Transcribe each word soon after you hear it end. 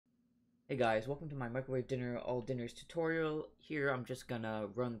Hey guys, welcome to my microwave dinner all dinners tutorial. Here I'm just gonna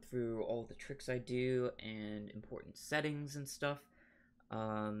run through all the tricks I do and important settings and stuff,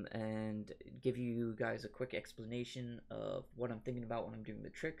 and give you guys a quick explanation of what I'm thinking about when I'm doing the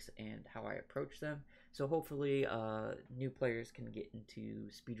tricks and how I approach them. So hopefully new players can get into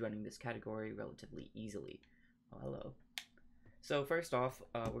speedrunning this category relatively easily. Oh, hello. So first off,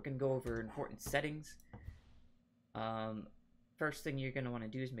 we're gonna go over important settings. First thing you're going to want to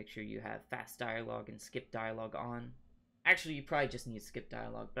do is make sure you have fast dialogue and skip dialogue on. Actually, you probably just need skip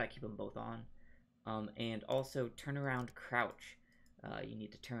dialogue, but I keep them both on. And also, turnaround crouch. You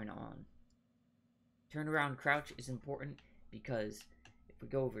need to turn on. Turnaround crouch is important because if we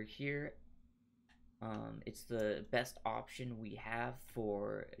go over here, it's the best option we have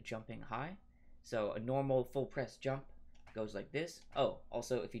for jumping high. So a normal full press jump goes like this. Oh,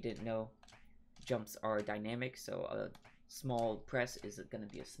 also, if you didn't know, jumps are dynamic, so a small press is going to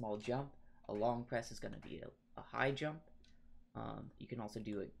be a small jump. A long press is going to be a high jump. You can also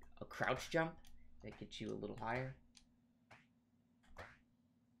do a crouch jump that gets you a little higher.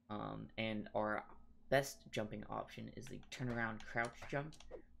 And our best jumping option is the turnaround crouch jump,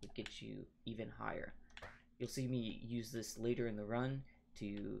 that gets you even higher. You'll see me use this later in the run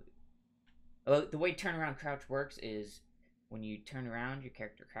to... the way turnaround crouch works is when you turn around, your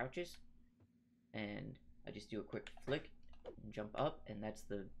character crouches, and I just do a quick flick and jump up, and that's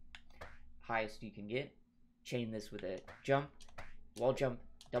the highest you can get. Chain this with a jump, wall jump,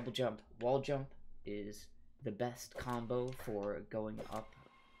 double jump. Wall jump is the best combo for going up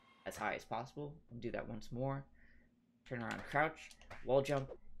as high as possible. I'll do that once more. Turn around crouch, wall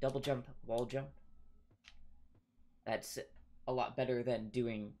jump, double jump, wall jump. That's a lot better than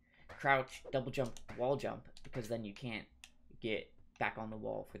doing crouch, double jump, wall jump, because then you can't get back on the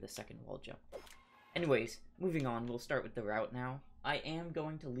wall for the second wall jump. Anyways, moving on, we'll start with the route now. I am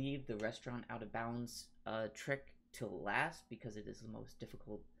going to leave the restaurant out of bounds trick till last because it is the most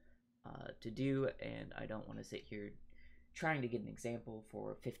difficult to do, and I don't want to sit here trying to get an example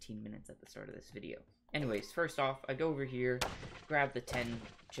for 15 minutes at the start of this video. Anyways, first off, I go over here, grab the 10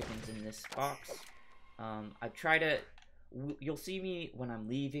 chickens in this box. I try to... You'll see me when I'm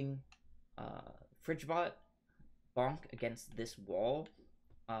leaving FridgeBot bonk against this wall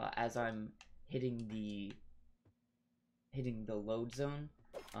as I'm hitting the load zone,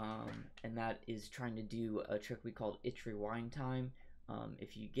 and that is trying to do a trick we call itch rewind time.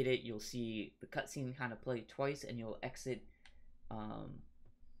 If you get it, you'll see the cutscene kind of play twice, and you'll exit.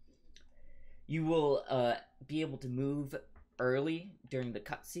 You will be able to move early during the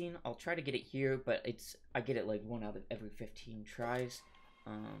cutscene. I'll try to get it here, but I get it like 1 out of every 15 tries.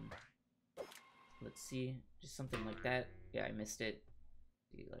 Let's see, just something like that. Yeah, I missed it.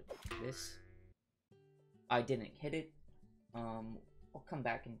 Do like this. I didn't hit it. I'll come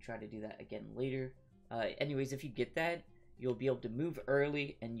back and try to do that again later. Anyways, if you get that, you'll be able to move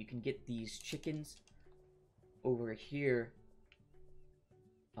early, and you can get these chickens over here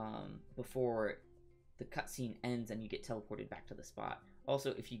before the cutscene ends and you get teleported back to the spot.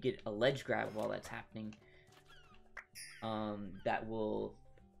 Also, if you get a ledge grab while that's happening,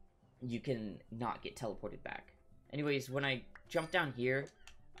 you can not get teleported back. Anyways, when I jump down here,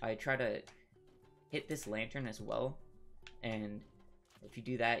 I try to hit this lantern as well, and if you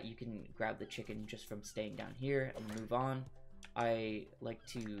do that, you can grab the chicken just from staying down here and move on. I like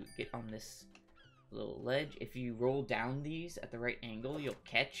to get on this little ledge. If you roll down these at the right angle, you'll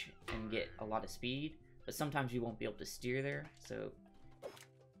catch and get a lot of speed, but sometimes you won't be able to steer there, so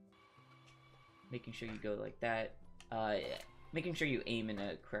making sure you go like that. Making sure you aim in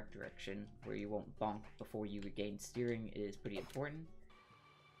a correct direction where you won't bonk before you regain steering is pretty important.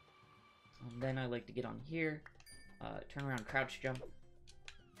 And then I like to get on here, turn around, crouch jump,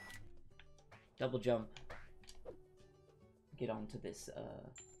 double jump, get onto this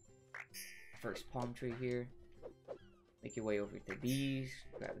first palm tree here, make your way over to these,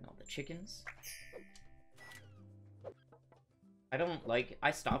 grabbing all the chickens.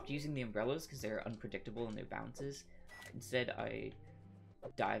 I stopped using the umbrellas because they're unpredictable in their bounces. Instead, I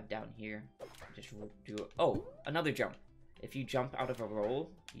dive down here, just do another jump. If you jump out of a roll,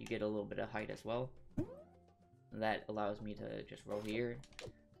 you get a little bit of height as well. And that allows me to just roll here.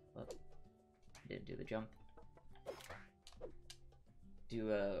 Oh, didn't do the jump.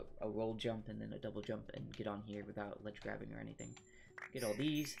 Do a roll jump and then a double jump and get on here without ledge grabbing or anything. Get all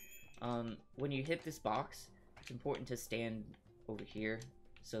these. When you hit this box, it's important to stand over here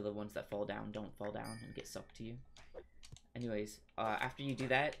so the ones that fall down don't fall down and get sucked to you. Anyways, after you do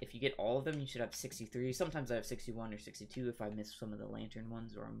that, if you get all of them, you should have 63. Sometimes I have 61 or 62 if I miss some of the lantern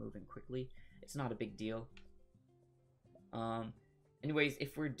ones or I'm moving quickly. It's not a big deal. Anyways,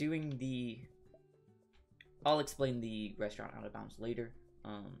 if we're doing the... I'll explain the restaurant out of bounds later.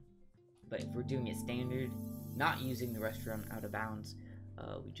 But if we're doing it standard, not using the restaurant out of bounds,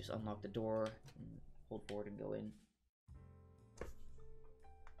 we just unlock the door, and hold forward and go in.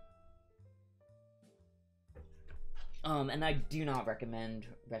 And I do not recommend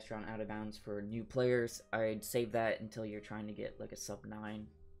restaurant out of bounds for new players. I'd save that until you're trying to get like a sub 9.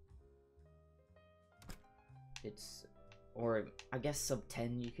 Or I guess sub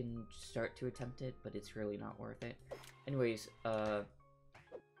 10 you can start to attempt it, but it's really not worth it. Anyways,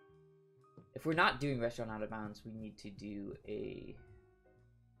 if we're not doing restaurant out of bounds, we need to do a...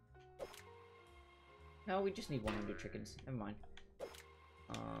 No, we just need 100 chickens. Never mind.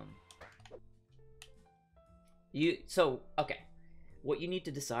 Okay. What you need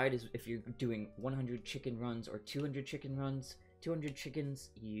to decide is if you're doing 100 chicken runs or 200 chicken runs. 200 chickens,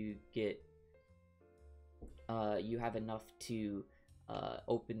 you get... you have enough to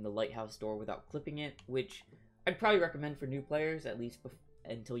open the lighthouse door without clipping it, which I'd probably recommend for new players, at least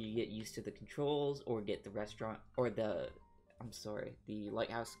until you get used to the controls or get the restaurant, or the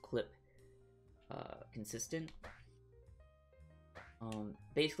lighthouse clip consistent.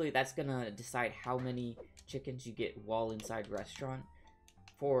 Basically, that's gonna decide how many chickens you get while inside restaurant.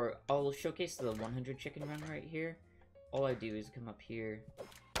 I'll showcase the 100 chicken run right here. All I do is come up here.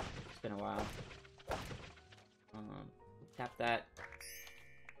 It's been a while. Tap that.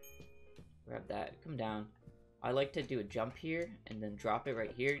 Grab that. Come down. I like to do a jump here and then drop it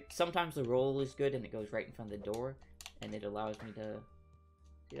right here. Sometimes the roll is good and it goes right in front of the door, and it allows me to...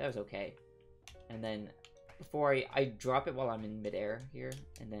 See, that was okay. And then before I drop it while I'm in midair here,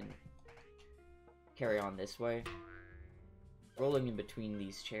 and then carry on this way. Rolling in between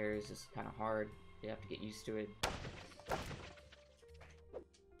these chairs is kind of hard. You have to get used to it.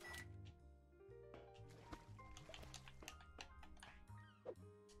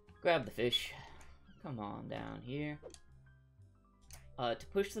 Grab the fish. Come on down here. To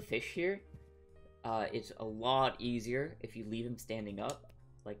push the fish here, it's a lot easier if you leave him standing up,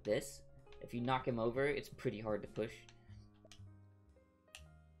 like this. If you knock him over, it's pretty hard to push.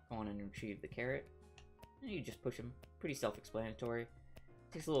 Go on and retrieve the carrot. And you just push him. Pretty self-explanatory.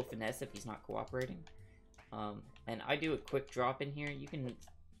 Takes a little finesse if he's not cooperating. And I do a quick drop in here. You can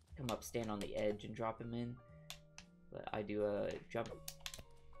come up, stand on the edge, and drop him in. But I do a jump.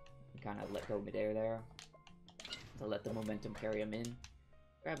 Kind of let go midair there. To let the momentum carry him in.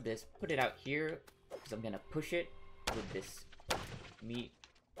 Grab this, put it out here, because I'm going to push it with this meat.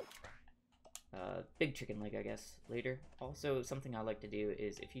 Big chicken leg, I guess, later. Also, something I like to do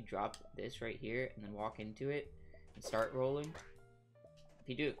is if you drop this right here and then walk into it and start rolling, if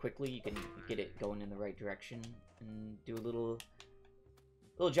you do it quickly, you can get it going in the right direction and do a little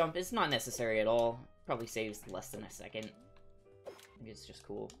jump. It's not necessary at all. Probably saves less than a second. I think it's just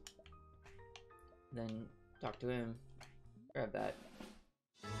cool. Then talk to him. Grab that.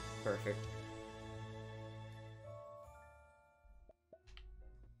 Perfect.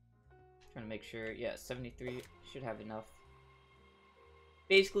 Trying to make sure, yeah, 73 should have enough.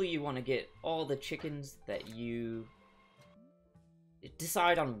 Basically, you want to get all the chickens that you...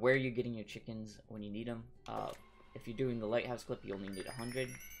 Decide on where you're getting your chickens when you need them. If you're doing the lighthouse clip, you only need 100.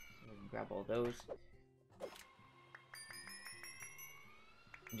 So you can grab all those.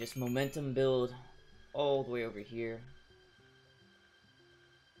 And just momentum build all the way over here.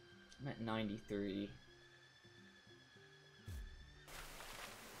 I'm at 93.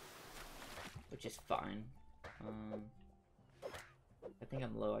 Which is fine. I think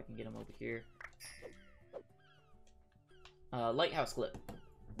I'm low. I can get him over here. Lighthouse clip.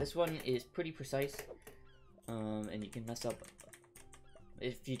 This one is pretty precise. And you can mess up.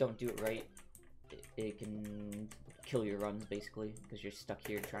 If you don't do it right, it can kill your runs, basically. Because you're stuck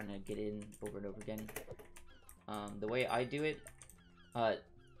here trying to get in over and over again. The way I do it...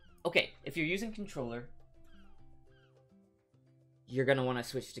 okay, if you're using controller, you're going to want to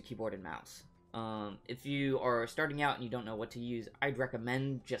switch to keyboard and mouse. If you are starting out and you don't know what to use, I'd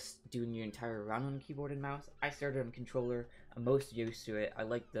recommend just doing your entire run on keyboard and mouse. I started on controller. I'm most used to it. I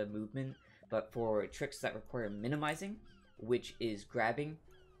like the movement, but for tricks that require minimizing, which is grabbing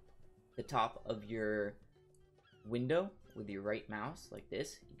the top of your window with your right mouse, like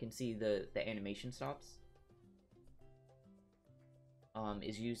this, you can see the animation stops.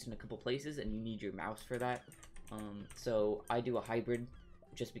 Is used in a couple places, and you need your mouse for that. So I do a hybrid.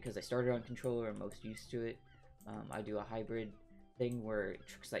 Just because I started on controller, I'm most used to it. I do a hybrid thing where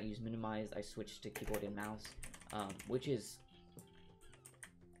tricks that use minimize, I switch to keyboard and mouse, which is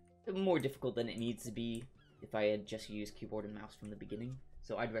more difficult than it needs to be if I had just used keyboard and mouse from the beginning.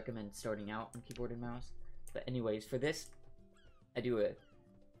 So I'd recommend starting out on keyboard and mouse. But anyways, for this, I do a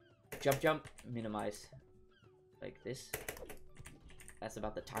jump, jump, minimize, like this. That's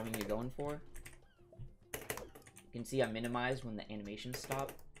about the timing you're going for. You can see I minimize when the animations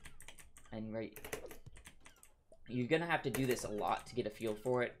stop. And you're gonna have to do this a lot to get a feel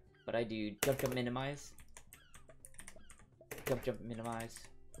for it, but I do jump, jump, minimize. Jump, jump, minimize.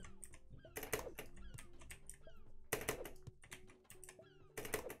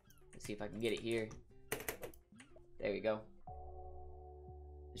 Let's see if I can get it here. There you go.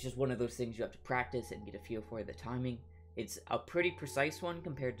 It's just one of those things you have to practice and get a feel for the timing. It's a pretty precise one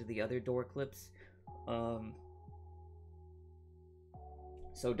compared to the other door clips.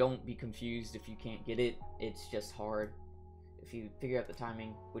 So don't be confused if you can't get it. It's just hard. If you figure out the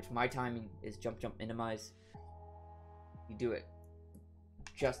timing, which my timing is jump, jump, minimize, you do it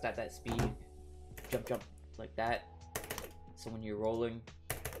just at that speed. Jump, jump, like that. So when you're rolling,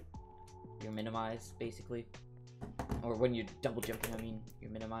 you're minimized, basically. Or when you're double jumping, I mean,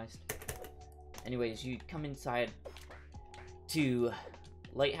 you're minimized. Anyways, you come inside to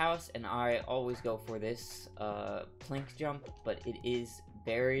Lighthouse, and I always go for this plank jump, but it is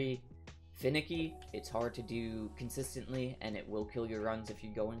very finicky. It's hard to do consistently, and it will kill your runs if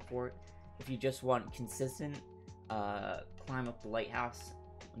you're going for it. If you just want consistent climb up the lighthouse,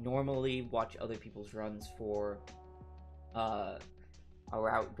 normally watch other people's runs for a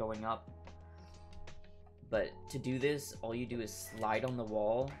route going up. But to do this, all you do is slide on the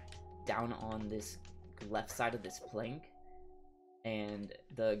wall down on this left side of this plank, and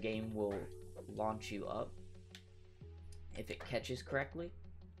the game will launch you up if it catches correctly.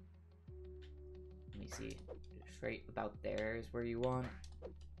 Let me see. Just right about there is where you want.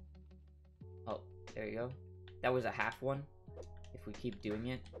 Oh, there you go. That was a half one. If we keep doing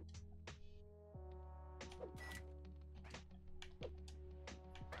it.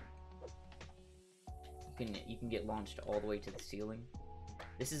 You can get launched all the way to the ceiling.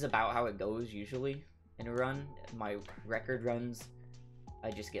 This is about how it goes usually in a run. My record runs, I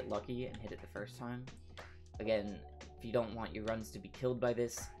just get lucky and hit it the first time. Again, if you don't want your runs to be killed by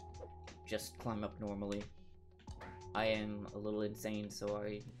this, just climb up normally. I am a little insane, so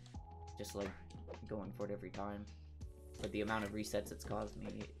I just like going for it every time. But the amount of resets it's caused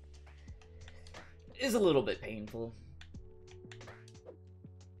me is a little bit painful.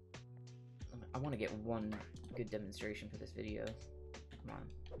 I want to get one good demonstration for this video. Come on.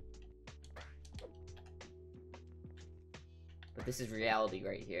 But this is reality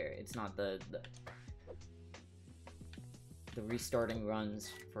right here. It's not the restarting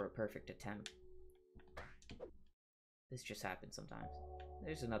runs for a perfect attempt. This just happens sometimes.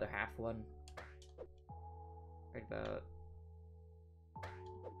 There's another half one. Right about...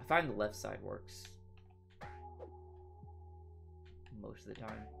 I find the left side works most of the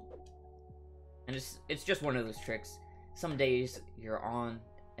time. And it's just one of those tricks. Some days you're on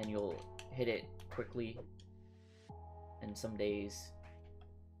and you'll hit it quickly, and some days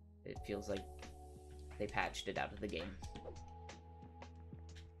it feels like they patched it out of the game.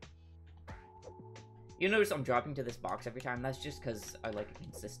 You notice I'm dropping to this box every time. That's just because I like a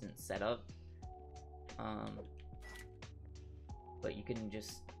consistent setup. But you can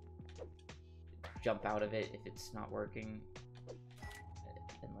just jump out of it if it's not working,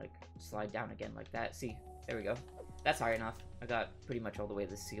 and like slide down again like that. See, there we go. That's high enough. I got pretty much all the way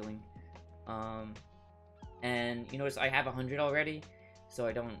to the ceiling. And you notice I have 100 already, so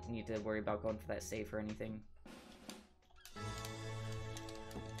I don't need to worry about going for that save or anything.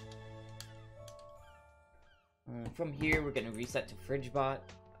 From here, we're going to reset to FridgeBot,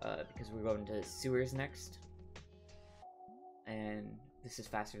 because we're going to sewers next. And this is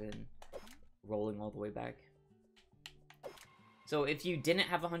faster than rolling all the way back. So if you didn't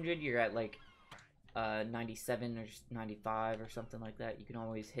have 100, you're at like 97 or 95 or something like that. You can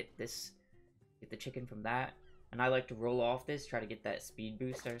always hit this, get the chicken from that. And I like to roll off this, try to get that speed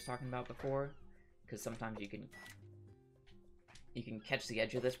boost I was talking about before, because sometimes you can catch the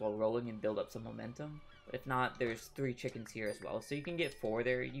edge of this while rolling and build up some momentum. But if not, there's 3 chickens here as well, so you can get 4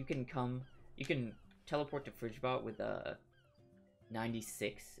 there. You can teleport to FridgeBot with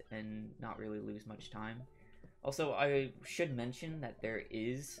 96 and not really lose much time. Also, I should mention that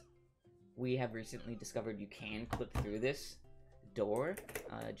we have recently discovered you can clip through this door,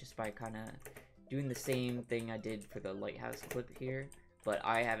 just by kind of doing the same thing I did for the lighthouse clip here, but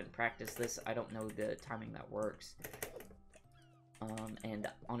I haven't practiced this. I don't know the timing that works. And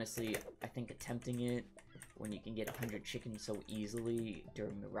honestly, I think attempting it when you can get 100 chickens so easily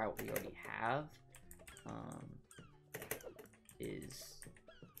during the route we already have, is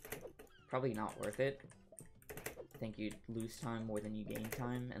probably not worth it. I think you'd lose time more than you gain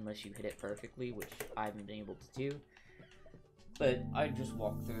time unless you hit it perfectly, which I haven't been able to do. But I just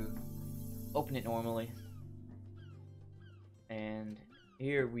walk through, open it normally, and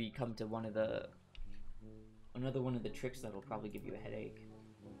here we come to another one of the tricks that'll probably give you a headache,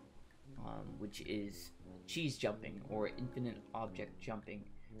 which is cheese jumping, or infinite object jumping.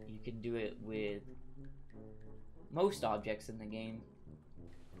 You can do it with most objects in the game.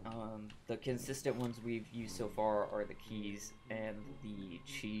 The consistent ones we've used so far are the keys and the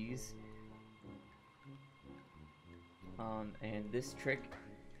cheese. And this trick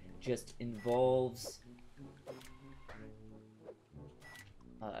just involves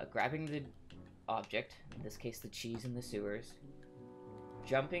grabbing the object, in this case the cheese in the sewers,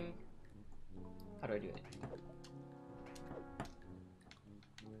 jumping. How do I do it?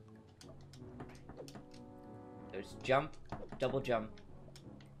 There's jump, double jump,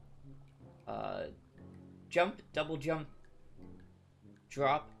 jump, double jump,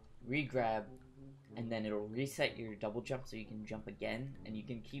 drop, re-grab, and then it'll reset your double jump so you can jump again, and you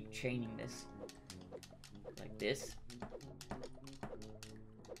can keep chaining this like this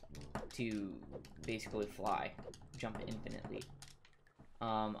to basically fly, jump infinitely.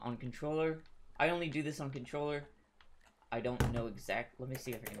 On controller, I only do this on controller. I don't know let me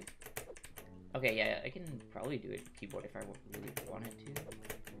see if I can. Okay, yeah, I can probably do it keyboard if I really wanted to.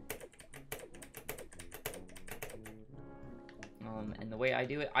 And the way I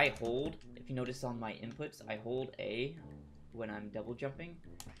do it, I hold. If you notice on my inputs, I hold A when I'm double jumping.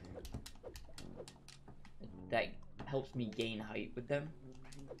 That helps me gain height with them,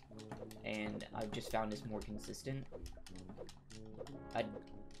 and I've just found this more consistent.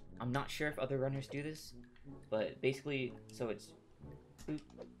 I'm not sure if other runners do this, but basically, so it's boop,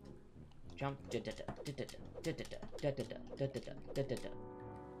 jump, da da da da da da da da da da da da da da.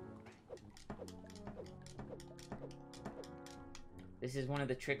 This is one of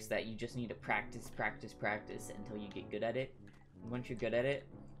the tricks that you just need to practice until you get good at it. And once you're good at it,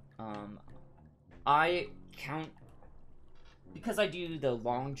 I count, because I do the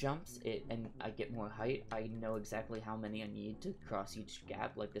long jumps and I get more height. I know exactly how many I need to cross each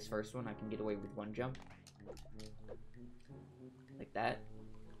gap. Like this first one, I can get away with one jump, like that.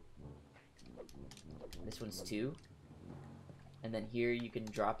 This one's 2, and then here you can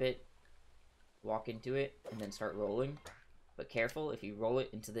drop it, walk into it, and then start rolling. But careful, if you roll it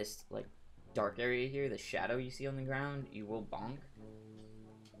into this like dark area here, the shadow you see on the ground, you will bonk.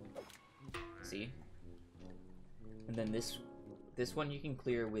 See? And then this one you can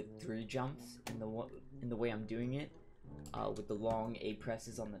clear with 3 jumps in the way I'm doing it, with the long A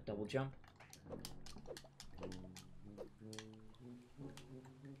presses on the double jump.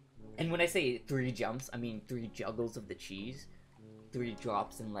 And when I say 3 jumps, I mean 3 juggles of the cheese, 3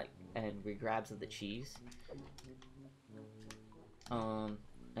 drops and re-grabs of the cheese.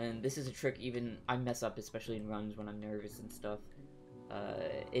 And this is a trick even I mess up, especially in runs when I'm nervous and stuff.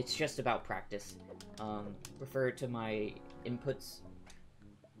 It's just about practice. Refer to my inputs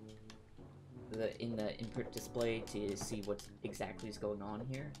in the input display to see what exactly is going on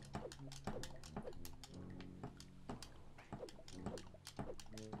here.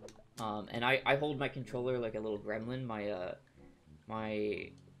 And I hold my controller like a little gremlin.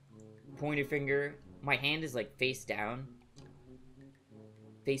 My pointer finger, my hand is like facing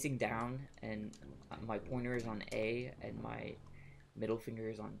down, and my pointer is on A, and my middle finger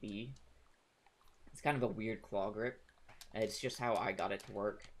is on B. It's kind of a weird claw grip. It's just how I got it to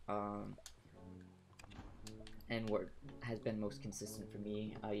work, and what has been most consistent for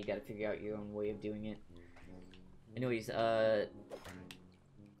me. You gotta figure out your own way of doing it. Anyways,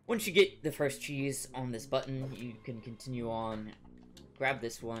 once you get the first cheese on this button, you can continue on, grab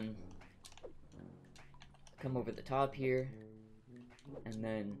this one, come over the top here, and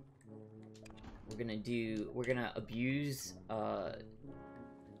then we're gonna abuse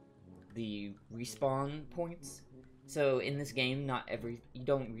the respawn points. So in this game, you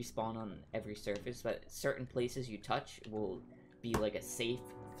don't respawn on every surface, but certain places you touch will be like a safe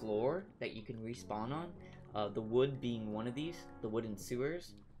floor that you can respawn on. The wood being one of these, the wooden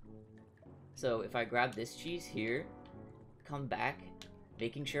sewers. So if I grab this cheese here, come back,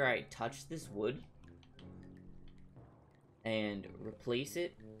 making sure I touch this wood, and replace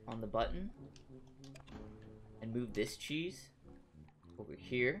it on the button, and move this cheese over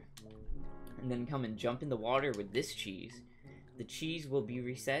here, and then come and jump in the water with this cheese, the cheese will be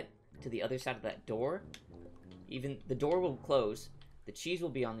reset to the other side of that door. Even the door will close, the cheese will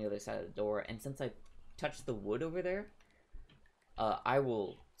be on the other side of the door, and since I touched the wood over there, I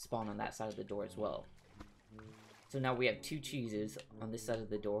will spawn on that side of the door as well. So now we have 2 cheeses on this side of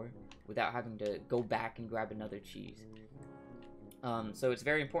the door without having to go back and grab another cheese. So it's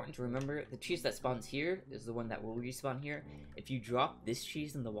very important to remember the cheese that spawns here is the one that will respawn here. If you drop this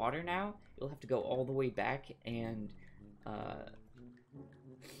cheese in the water now, you'll have to go all the way back and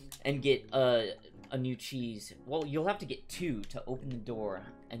get a new cheese. Well, you'll have to get 2 to open the door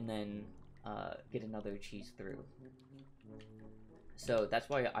and then get another cheese through. So that's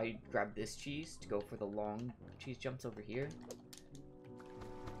why I grabbed this cheese to go for the long cheese jumps over here.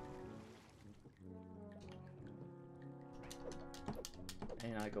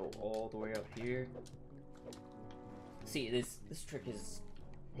 And I go all the way up here. See, this trick is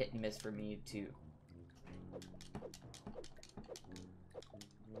hit and miss for me too.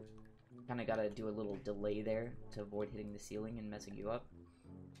 Kinda gotta do a little delay there to avoid hitting the ceiling and messing you up.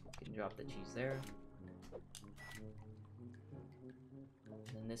 You can drop the cheese there.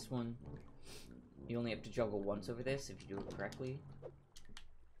 And then this one, you only have to juggle once over this if you do it correctly.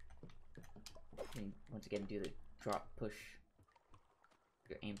 And once again, do the drop push.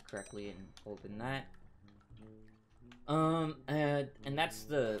 Aim correctly and open that. And that's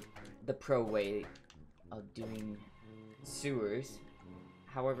the pro way of doing sewers.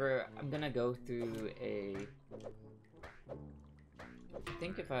 However, I'm gonna go through a. I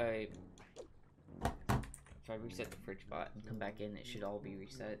think if I reset the fridge bot and come back in, it should all be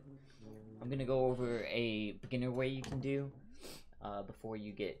reset. I'm gonna go over a beginner way you can do before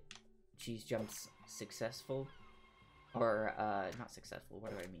you get cheese jumps successful. Or, not successful,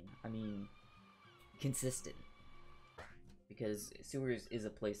 what do I mean? I mean, consistent. Because sewers is a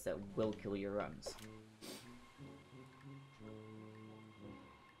place that will kill your runs.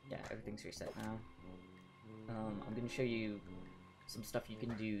 Yeah, everything's reset now. I'm gonna show you some stuff you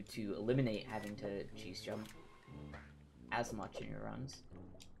can do to eliminate having to cheese jump as much in your runs.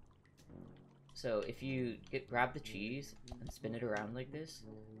 So, if you grab the cheese and spin it around like this,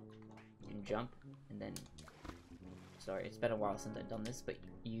 you can jump, and then... Sorry, it's been a while since I've done this, but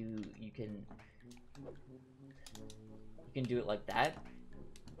you can do it like that.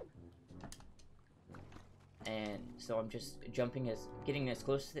 And so I'm just getting as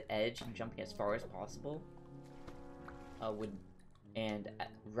close to the edge and jumping as far as possible.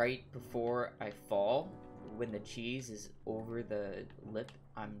 Right before I fall, when the cheese is over the lip,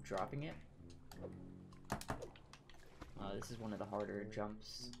 I'm dropping it. This is one of the harder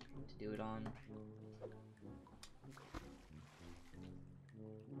jumps to do it on.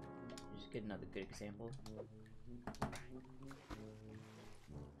 Just get another good example.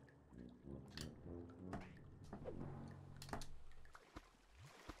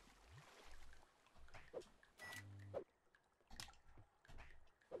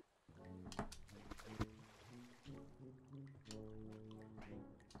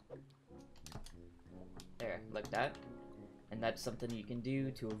 There, like that. And that's something you can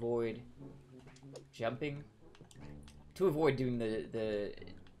do to avoid jumping. To avoid doing the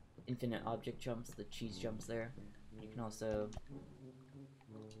infinite object jumps, the cheese jumps there. You can also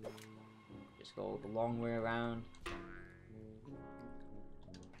just go the long way around.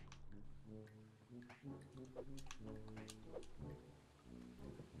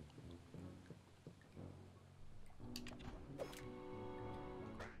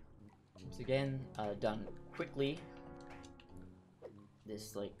 Once again, done quickly.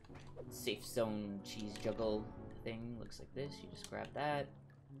 This like safe zone cheese juggle thing looks like this. You just grab that,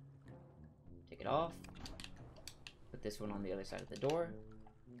 take it off, put this one on the other side of the door,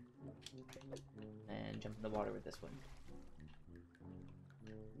 and jump in the water with this one.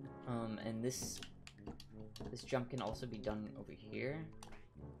 And this jump can also be done over here,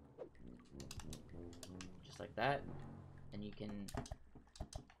 just like that, and you can.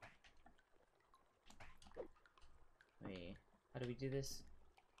 Wait, how do we do this?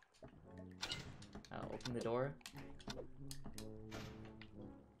 Open the door.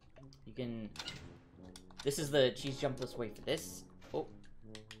 You can. This is the cheese jumpless way for this. Oh,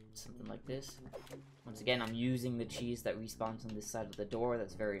 something like this. Once again, I'm using the cheese that respawns on this side of the door.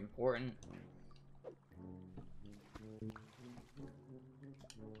 That's very important.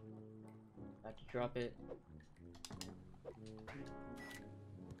 Back to drop it.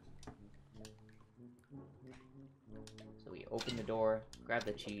 So we open the door, grab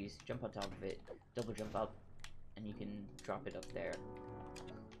the cheese, jump on top of it, double jump up, and you can drop it up there.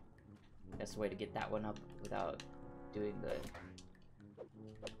 That's the way to get that one up without doing the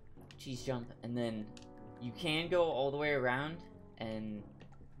cheese jump. And then you can go all the way around, and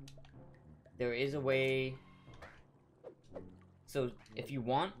there is a way. So if you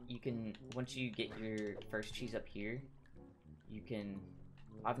want, you can, once you get your first cheese up here, you can,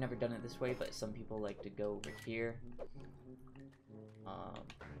 I've never done it this way, but some people like to go over here.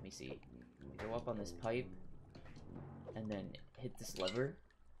 Let me see. You go up on this pipe, and then hit this lever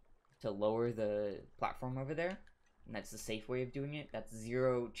to lower the platform over there. And that's the safe way of doing it. That's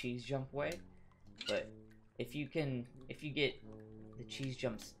 0 cheese jump way. But if you get the cheese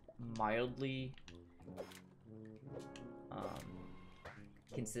jumps mildly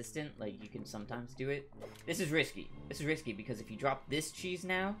consistent, like you can sometimes do it. This is risky. This is risky because if you drop this cheese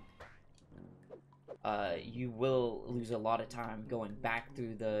now, you will lose a lot of time going back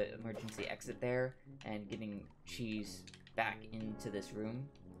through the emergency exit there and getting cheese back into this room,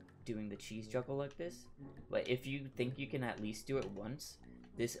 doing the cheese juggle like this. But if you think you can at least do it once,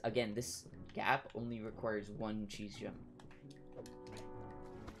 this gap only requires 1 cheese jump,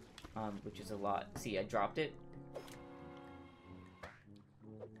 which is a lot. See, I dropped it,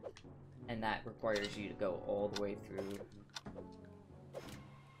 and that requires you to go all the way through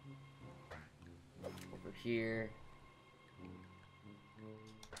over here,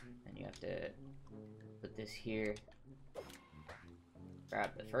 and you have to put this here,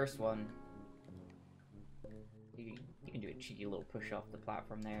 grab the first one. You can do a cheeky little push off the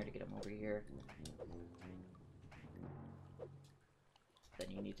platform there to get him over here. Then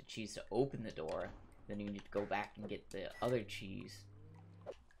you need the cheese to open the door. Then you need to go back and get the other cheese.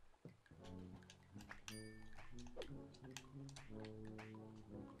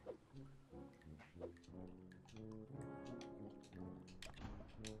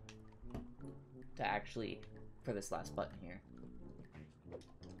 To actually, for this last button here.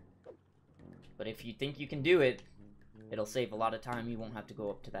 But if you think you can do it, it'll save a lot of time. You won't have to go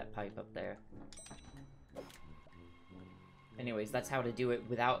up to that pipe up there. Anyways, that's how to do it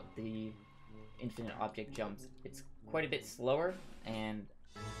without the infinite object jumps. It's quite a bit slower and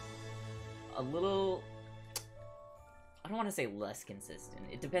a little, I don't want to say less consistent.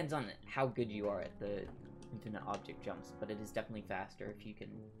 It depends on how good you are at the infinite object jumps, but it is definitely faster if you can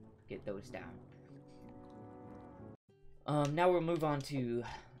get those down. Now we'll move on to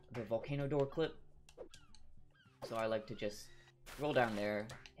the volcano door clip. So I like to just roll down there,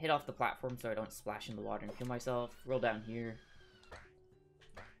 hit off the platform so I don't splash in the water and kill myself, roll down here,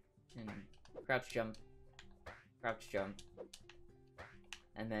 and crouch jump,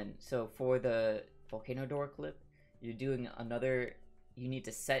 and then, so for the volcano door clip, you're doing another, you need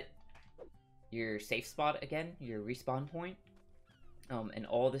to set your safe spot again, your respawn point, and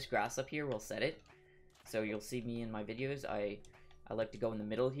all this grass up here will set it. So you'll see me in my videos, I like to go in the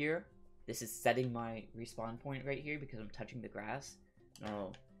middle here. This is setting my respawn point right here because I'm touching the grass.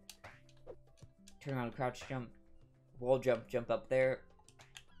 I'll turn around, crouch jump, wall jump, jump up there,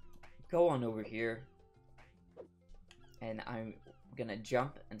 go on over here, and I'm gonna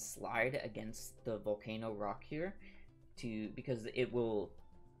jump and slide against the volcano rock here because it will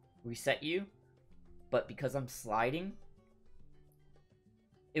reset you, but because I'm sliding,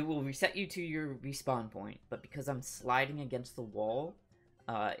 it will reset you to your respawn point, but because I'm sliding against the wall,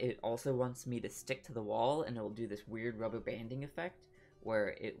 it also wants me to stick to the wall, and it'll do this weird rubber banding effect,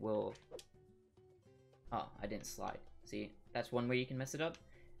 where it will... Oh, I didn't slide. See, that's one way you can mess it up.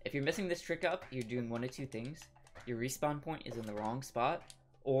 If you're messing this trick up, you're doing one of two things. Your respawn point is in the wrong spot,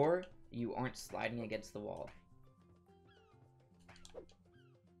 or you aren't sliding against the wall.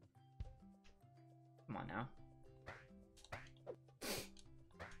 Come on now.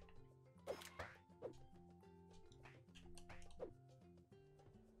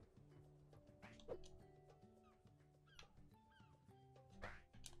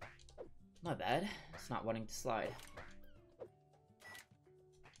 My bad. It's not wanting to slide.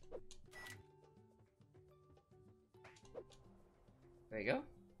 There you go.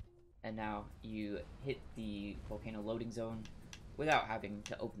 And now you hit the volcano loading zone without having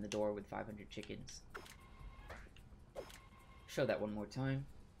to open the door with 500 chickens. Show that one more time.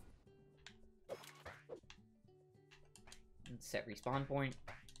 And set respawn point.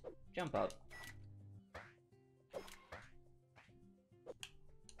 Jump up.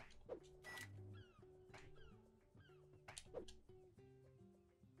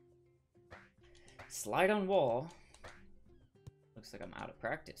 Slide on wall. Looks like I'm out of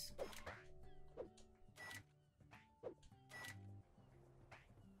practice.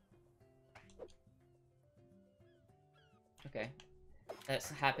 Okay. That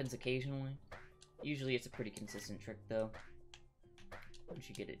happens occasionally. Usually it's a pretty consistent trick though. Once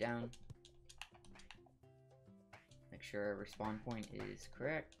you get it down. Make sure our respawn point is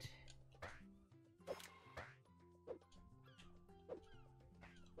correct.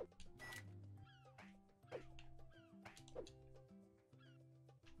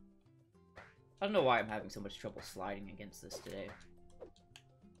 I don't know why I'm having so much trouble sliding against this today.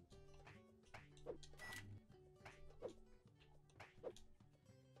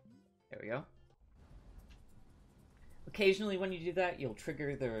 There we go. occasionally when you do that, you'll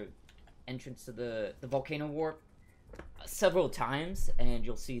trigger the entrance to the volcano warp several times, and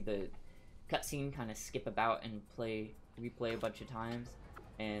you'll see the cutscene kind of skip about and replay a bunch of times.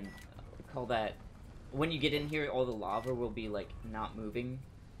 And we call that, when you get in here, all the lava will be like not moving,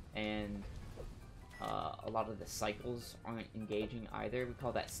 and a lot of the cycles aren't engaging either. We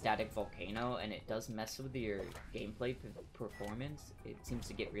call that static volcano, and it does mess with your gameplay performance. It seems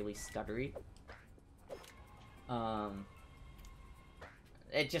to get really stuttery.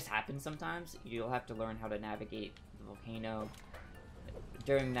 It just happens sometimes. You'll have to learn how to navigate the volcano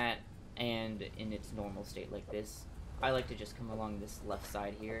during that and in its normal state like this. I like to just come along this left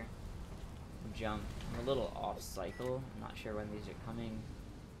side here, jump. I'm a little off cycle. I'm not sure when these are coming.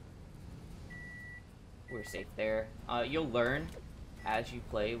 We're safe there. You'll learn as you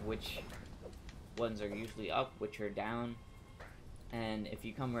play which ones are usually up, which are down. And if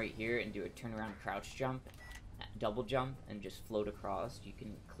you come right here and do a turnaround crouch jump, double jump, and just float across, you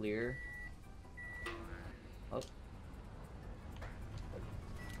can clear. Oh.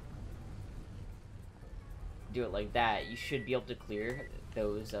 Do it like that, you should be able to clear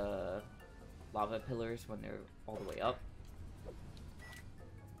those lava pillars when they're all the way up.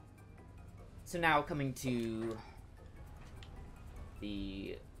 So now coming to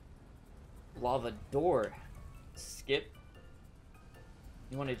the lava door skip,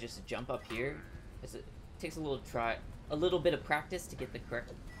 you want to just jump up here. It takes a little bit of practice to get the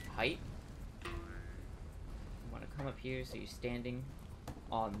correct height. You want to come up here so you're standing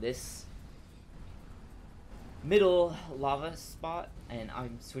on this middle lava spot, and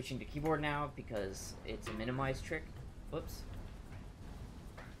I'm switching to keyboard now because it's a minimize trick. Whoops.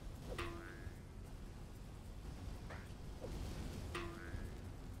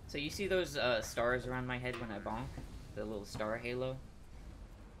 So you see those stars around my head when I bonk? The little star halo?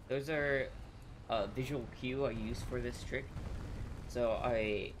 Those are a visual cue I use for this trick. So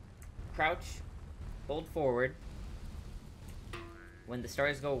I crouch, hold forward. When the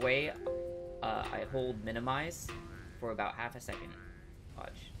stars go away, I hold minimize for about half a second.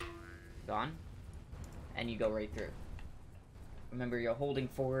 Watch. Gone. And you go right through. Remember, you're holding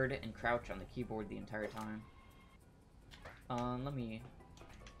forward and crouch on the keyboard the entire time. Let me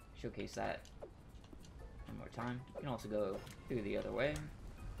showcase that one more time. You can also go through the other way.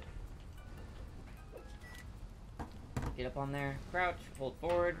 Get up on there, crouch, hold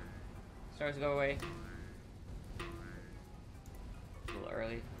forward, stars go away. A little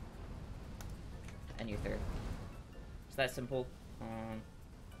early. And you're through. It's that simple.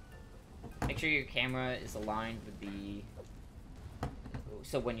 Make sure your camera is aligned with the...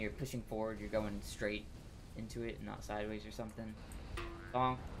 So when you're pushing forward, you're going straight into it and not sideways or something.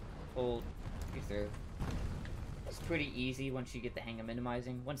 Bonk, hold, you're through. It's pretty easy once you get the hang of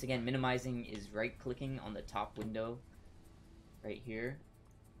minimizing. Once again, minimizing is right-clicking on the top window right here.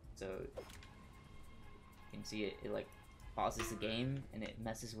 So you can see it like pauses the game and it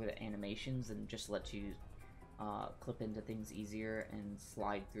messes with the animations and just lets you clip into things easier and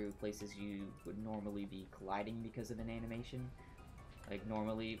slide through places you would normally be colliding because of an animation. Like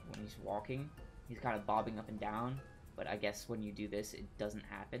normally when he's walking, he's kind of bobbing up and down, but I guess when you do this, it doesn't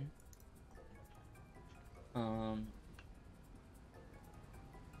happen.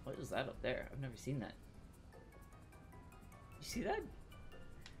 What is that up there? I've never seen that. You see that?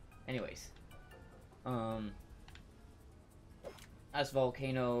 Anyways. As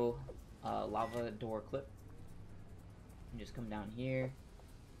volcano lava door clip. You just come down here.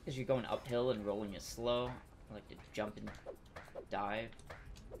 Because you're going uphill and rolling is slow. I like to jump and dive.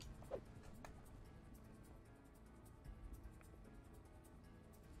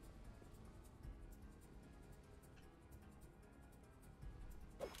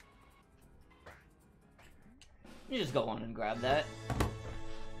 You just go on and grab that.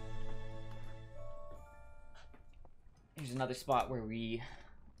 Here's another spot where we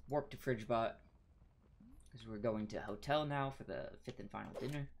warp to FridgeBot. Because we're going to a hotel now for the 5th and final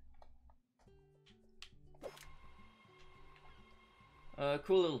dinner. A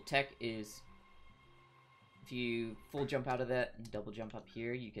cool little tech is if you full jump out of that and double jump up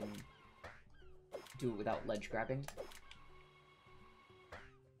here, you can do it without ledge grabbing.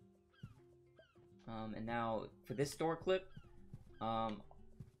 And now for this door clip,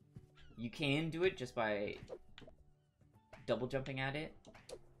 you can do it just by double jumping at it.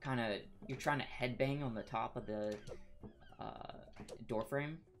 You're trying to headbang on the top of the door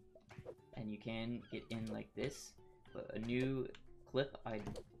frame, and you can get in like this. But a new clip I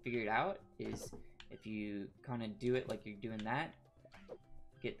figured out is if you kind of do it like you're doing that,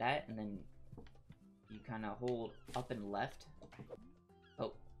 get that, and then you kind of hold up and left.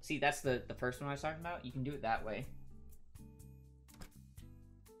 Oh, see, that's the first one I was talking about. You can do it that way.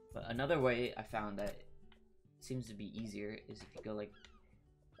 But another way I found that seems to be easier is if you go like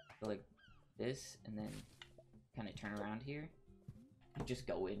this and then kind of turn around here. You just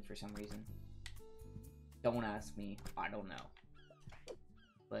go in for some reason. Don't ask me, I don't know.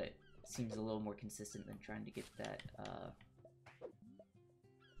 But it seems a little more consistent than trying to get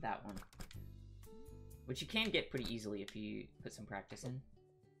that one. Which you can get pretty easily if you put some practice in.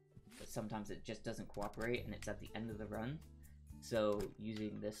 But sometimes it just doesn't cooperate and it's at the end of the run. So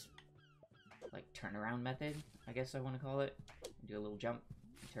using this like turnaround method, I guess I want to call it. Do a little jump,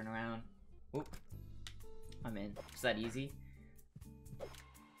 turn around. Oop. I'm in. It's that easy.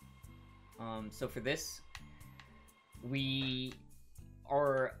 So for this, we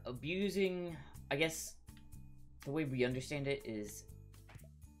are abusing, I guess, the way we understand it is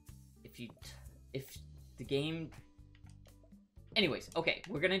if the game... Anyways, okay,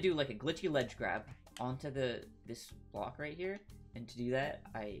 we're gonna do like a glitchy ledge grab onto this block right here, and to do that,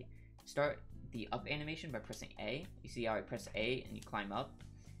 I start the up animation by pressing A. You see how I press A and you climb up?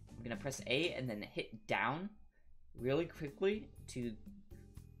 I'm gonna press A and then hit down really quickly to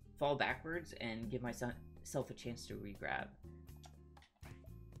fall backwards and give myself a chance to re-grab.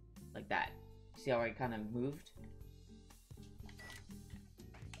 Like that. See how I kind of moved?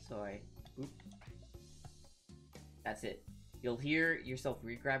 So I... Oop. That's it. You'll hear yourself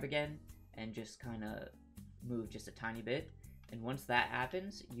re-grab again and just kind of move just a tiny bit. And once that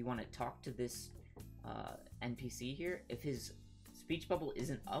happens, you want to talk to this NPC here. If his speech bubble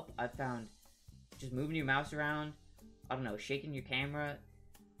isn't up, I've found just moving your mouse around, I don't know, shaking your camera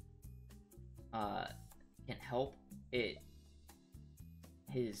can help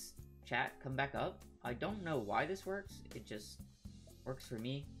his chat come back up. I don't know why this works. It just works for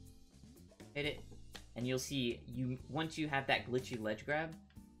me. Hit it, and you'll see once you have that glitchy ledge grab,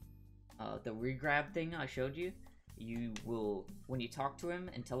 the re-grab thing I showed you, you will, when you talk to him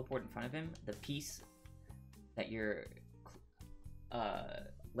and teleport in front of him, the piece that you're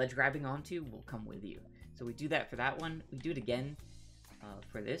ledge grabbing onto will come with you. So we do that for that one. We do it again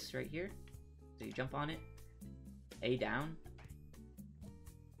for this right here. So you jump on it, A down,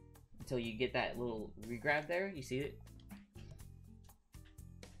 until you get that little re-grab there. You see it?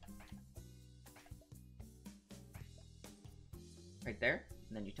 Right there.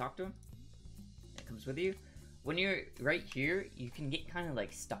 And then you talk to him. It comes with you. When you're right here, you can get kind of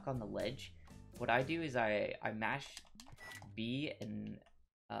like stuck on the ledge. What I do is I mash B and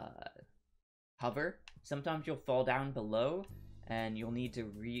hover. Sometimes you'll fall down below and you'll need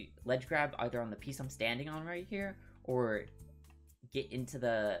to ledge grab either on the piece I'm standing on right here or get into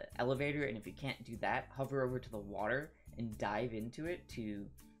the elevator, and if you can't do that, hover over to the water and dive into it to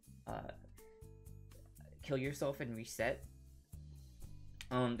kill yourself and reset.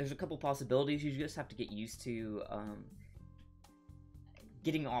 There's a couple possibilities. You just have to get used to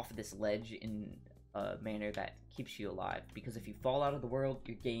getting off of this ledge in a manner that keeps you alive, because if you fall out of the world,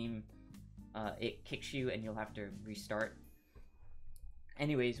 your game it kicks you and you'll have to restart.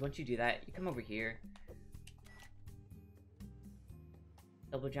 Anyways, once you do that, you come over here,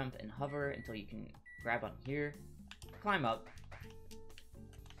 double jump and hover until you can grab on here, climb up,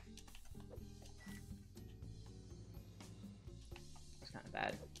 it's kind of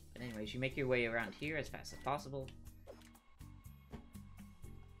bad, but anyways, you make your way around here as fast as possible.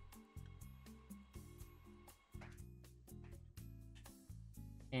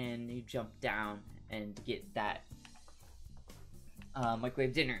 And you jump down and get that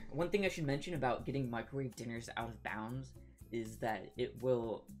microwave dinner. One thing I should mention about getting microwave dinners out of bounds is that it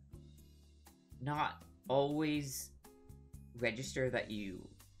will not always register that you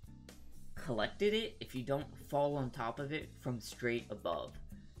collected it if you don't fall on top of it from straight above.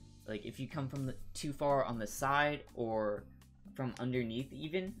 Like if you come from too far on the side or from underneath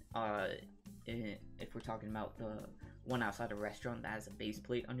even, if we're talking about the one outside a restaurant that has a base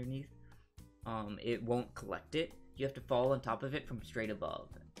plate underneath, it won't collect it. You have to fall on top of it from straight above,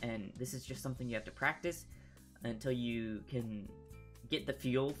 and this is just something you have to practice until you can get the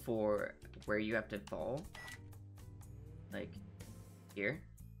feel for where you have to fall, like here.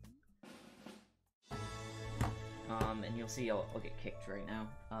 And you'll see I'll get kicked right now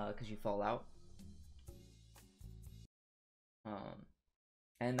because you fall out.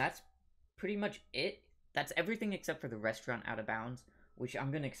 And that's pretty much it. That's everything except for the restaurant out of bounds, which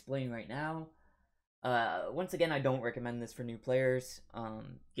I'm going to explain right now. Once again, I don't recommend this for new players.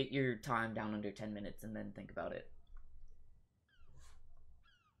 Get your time down under 10 minutes and then think about it.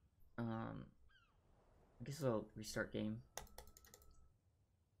 I guess I'll restart game.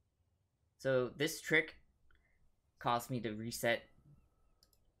 So this trick caused me to reset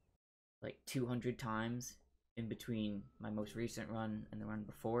like 200 times in between my most recent run and the run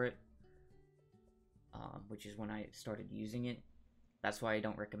before it, which is when I started using it. That's why I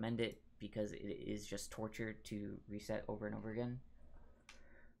don't recommend it, because it is just torture to reset over and over again.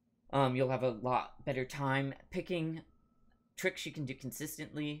 You'll have a lot better time picking tricks you can do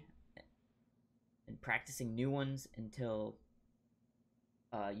consistently and practicing new ones until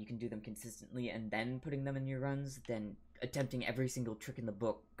you can do them consistently and then putting them in your runs, than attempting every single trick in the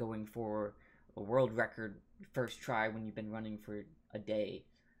book, going for a world record first try when you've been running for a day.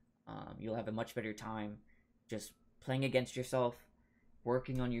 You'll have a much better time just playing against yourself,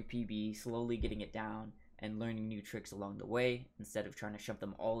 working on your PB, slowly getting it down, and learning new tricks along the way, instead of trying to shove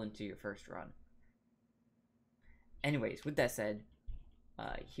them all into your first run. Anyways, with that said,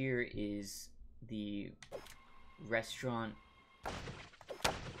 here is the restaurant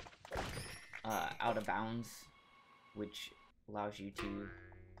out of bounds, which allows you to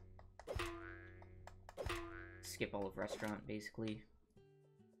skip all of restaurant, basically.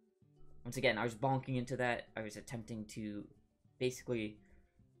 Once again, I was bonking into that. I was attempting to basically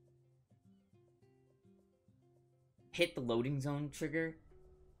hit the loading zone trigger,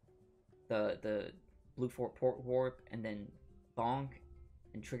 the blue fort port warp, and then bonk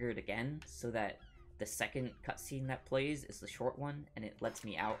and trigger it again, so that the second cutscene that plays is the short one, and it lets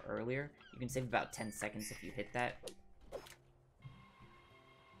me out earlier. You can save about 10 seconds if you hit that.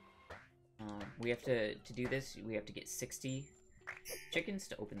 We have to do this, we have to get 60 chickens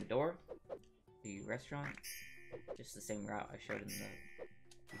to open the door. The restaurant, just the same route I showed in the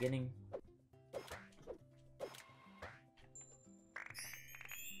beginning.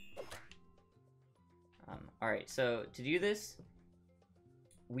 Alright, so to do this,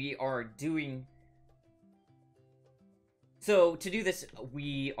 we are going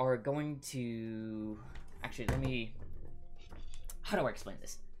to... Actually, how do I explain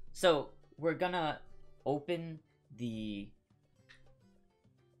this? So, we're gonna open the...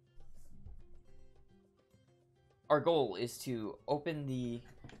 Our goal is to open the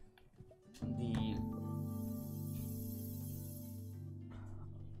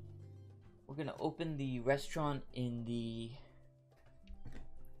we're gonna open the restaurant in the...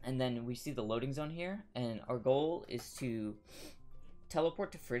 And then we see the loading zone here, and our goal is to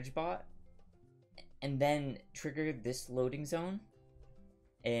teleport to FridgeBot, and then trigger this loading zone,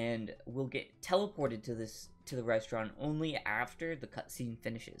 and we'll get teleported to the restaurant only after the cutscene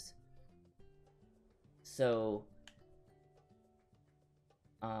finishes. So,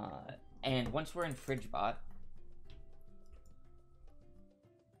 and once we're in FridgeBot,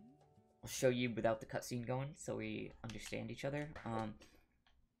 I'll show you without the cutscene going, so we understand each other.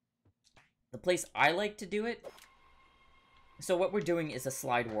 The place I like to do it, so what we're doing is a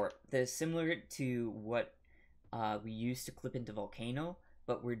slide warp. That's similar to what we used to clip into Volcano,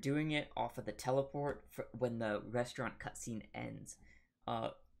 but we're doing it off of the teleport for when the restaurant cutscene ends.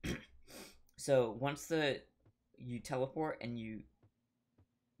 So once you teleport and you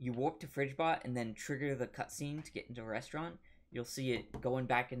warp to FridgeBot and then trigger the cutscene to get into a restaurant, you'll see it going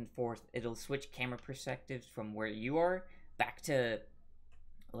back and forth. It'll switch camera perspectives from where you are back to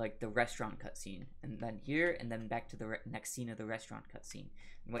like the restaurant cutscene, and then here, and then back to the next scene of the restaurant cutscene.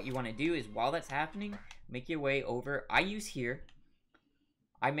 And what you want to do is, while that's happening, make your way over. I use here.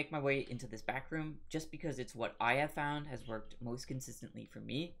 I make my way into this back room just because it's what I have found has worked most consistently for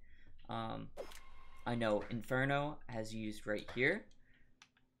me. I know Inferno has used right here,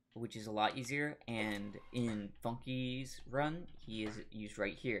 which is a lot easier, and in Funky's run, he is used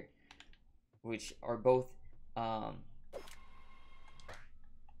right here, which are both,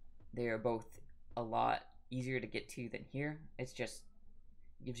 they are both a lot easier to get to than here. It's just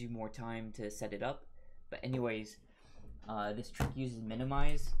gives you more time to set it up. But anyways, this trick uses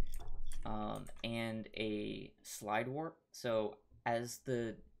minimize and a slide warp. So as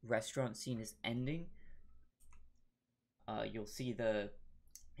the restaurant scene is ending, you'll see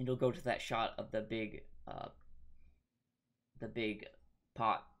it'll go to that shot of the big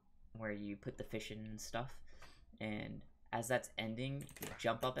pot where you put the fish in and stuff, and as that's ending, you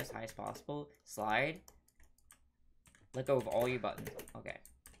jump up as high as possible, slide, let go of all your buttons. Okay,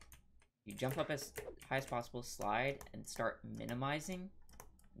 you jump up as high as possible, slide, and start minimizing.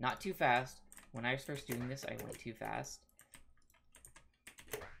 Not too fast. When I was first doing this, I went too fast.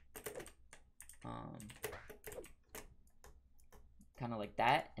 Kind of like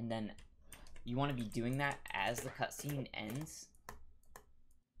that, and then you want to be doing that as the cutscene ends,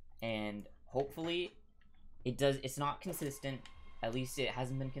 and hopefully it's not consistent. At least it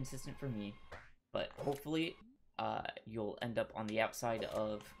hasn't been consistent for me, but hopefully you'll end up on the outside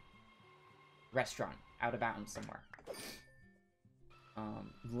of restaurant, out of bounds somewhere.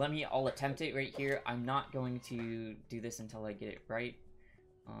 I'll attempt it right here. I'm not going to do this until I get it right,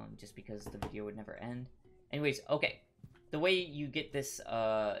 just because the video would never end. Anyways, okay. The way you get this,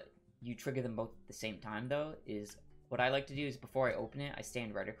 you trigger them both at the same time, though, is what I like to do is before I open it, I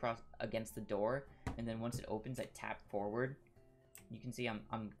stand right across against the door, and then once it opens, I tap forward. You can see I'm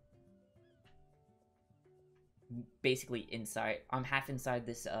basically inside. I'm half inside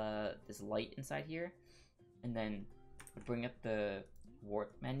this this light inside here, and then bring up the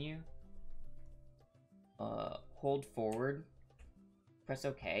warp menu. Hold forward, press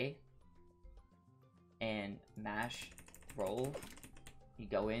OK, and mash roll. You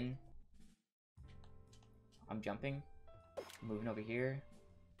go in. I'm jumping, moving over here.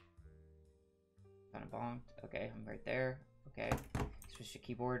 Kind of bonked. Okay, I'm right there. Okay, switch to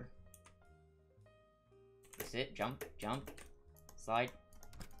keyboard. That's it. Jump, jump, slide.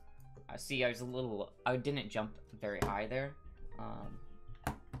 I see. I didn't jump very high there.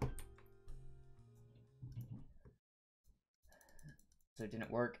 So it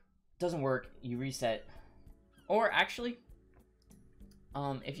didn't work. Doesn't work. You reset. Or actually,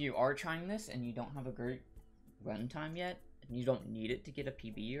 if you are trying this and you don't have a great runtime yet, and you don't need it to get a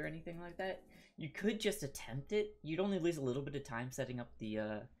PB or anything like that, you could just attempt it. You'd only lose a little bit of time setting up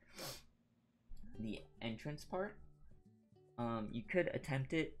the entrance part. You could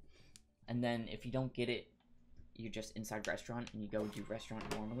attempt it, and then if you don't get it, you're just inside restaurant and you go do restaurant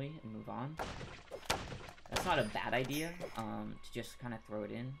normally and move on. That's not a bad idea, to just kind of throw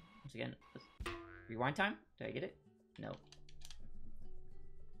it in. Once again, rewind time. Did I get it? No.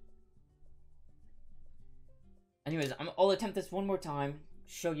 Anyways, I'll attempt this one more time,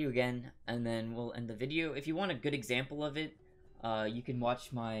 show you again, and then we'll end the video. If you want a good example of it, you can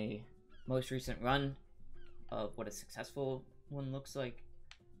watch my most recent run of what a successful one looks like.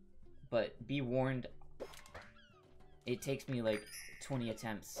 But be warned, it takes me like 20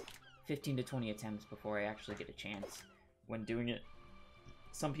 attempts, 15 to 20 attempts before I actually get a chance when doing it.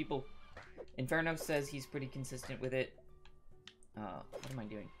 Some people, Inferno says he's pretty consistent with it. What am I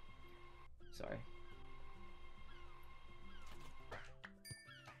doing? Sorry.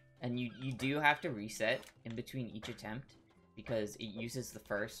 And you do have to reset in between each attempt because it uses the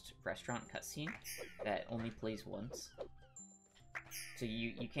first restaurant cutscene that only plays once. So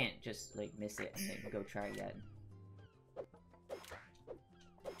you can't just like miss it and then go try again.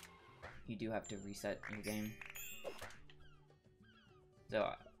 You do have to reset your game.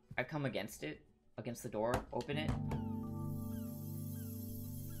 So I come against it, against the door, open it.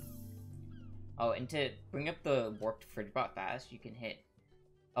 Oh, and to bring up the warped fridge bot fast, you can hit.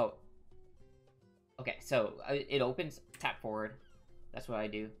 Oh. Okay, so it opens, tap forward. That's what I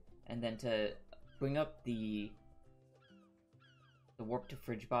do. And then to bring up the warp to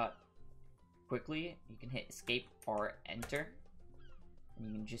fridge bot quickly, you can hit escape or enter. And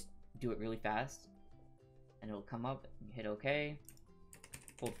you can just do it really fast. And it'll come up, you hit OK.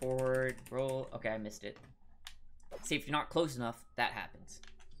 Hold forward, roll. Okay, I missed it. See, if you're not close enough, that happens.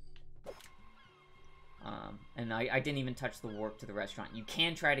 And I didn't even touch the warp to the restaurant. You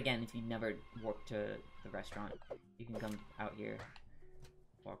can try it again if you never warped to the restaurant. You can come out here,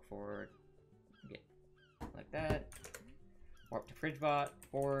 walk forward, get like that. Warp to fridge bot,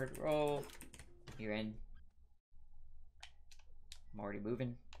 forward, roll. You're in. I'm already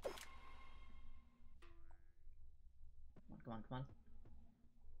moving. Come on, come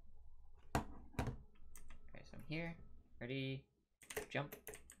on. Okay, so I'm here. Ready? Jump.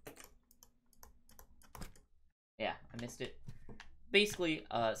 Yeah, I missed it. Basically,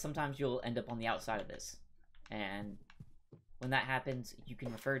 sometimes you'll end up on the outside of this. And when that happens, you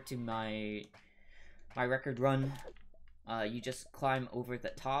can refer to my record run. You just climb over the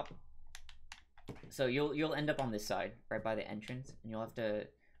top. So you'll end up on this side, right by the entrance, and you'll have to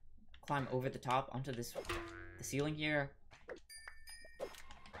climb over the top onto the ceiling here,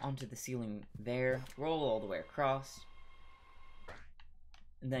 onto the ceiling there, roll all the way across,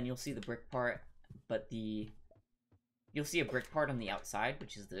 and then you'll see the brick part, but you'll see a brick part on the outside,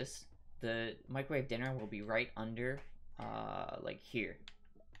 which is this. The microwave dinner will be right under, like here,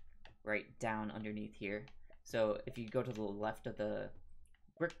 right down underneath here. So if you go to the left of the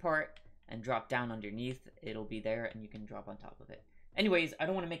brick part and drop down underneath, it'll be there and you can drop on top of it. Anyways, I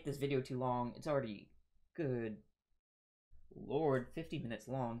don't want to make this video too long. It's already, good lord, 50 minutes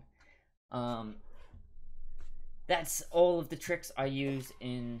long. That's all of the tricks I use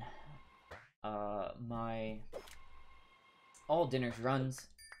in my all dinners runs.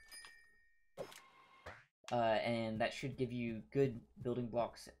 And that should give you good building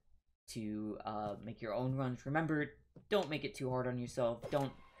blocks to make your own runs. Remember, don't make it too hard on yourself.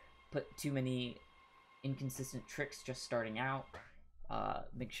 Don't put too many inconsistent tricks just starting out.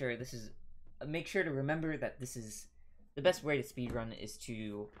 make sure to remember that this is the best way to speedrun is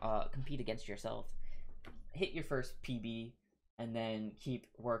to compete against yourself. Hit your first PB, and then keep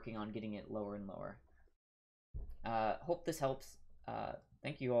working on getting it lower and lower. Hope this helps.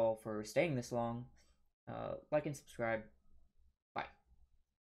 Thank you all for staying this long. Like and subscribe.